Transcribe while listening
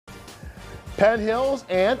Penn Hills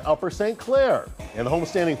and Upper St. Clair. And the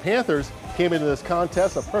homestanding Panthers came into this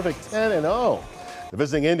contest a perfect 10-0. The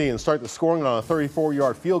visiting Indians start the scoring on a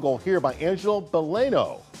 34-yard field goal here by Angelo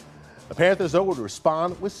Beleno. The Panthers, though, would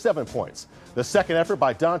respond with 7 points. The second effort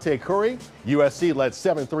by Dante Curry. USC led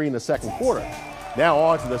 7-3 in the second quarter. Now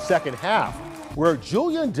on to the second half, where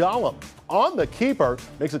Julian Dollum, on the keeper,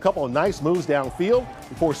 makes a couple of nice moves downfield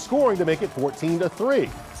before scoring to make it 14-3.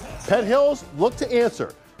 Penn Hills look to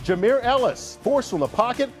answer. Jameer Ellis forced from the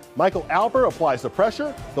pocket. Michael Alper applies the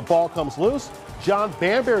pressure. The ball comes loose. John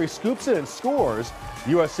Banbury scoops it and scores.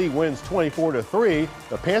 USC wins 24-3.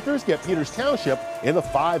 The Panthers get Peters Township in the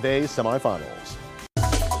 5A semifinals.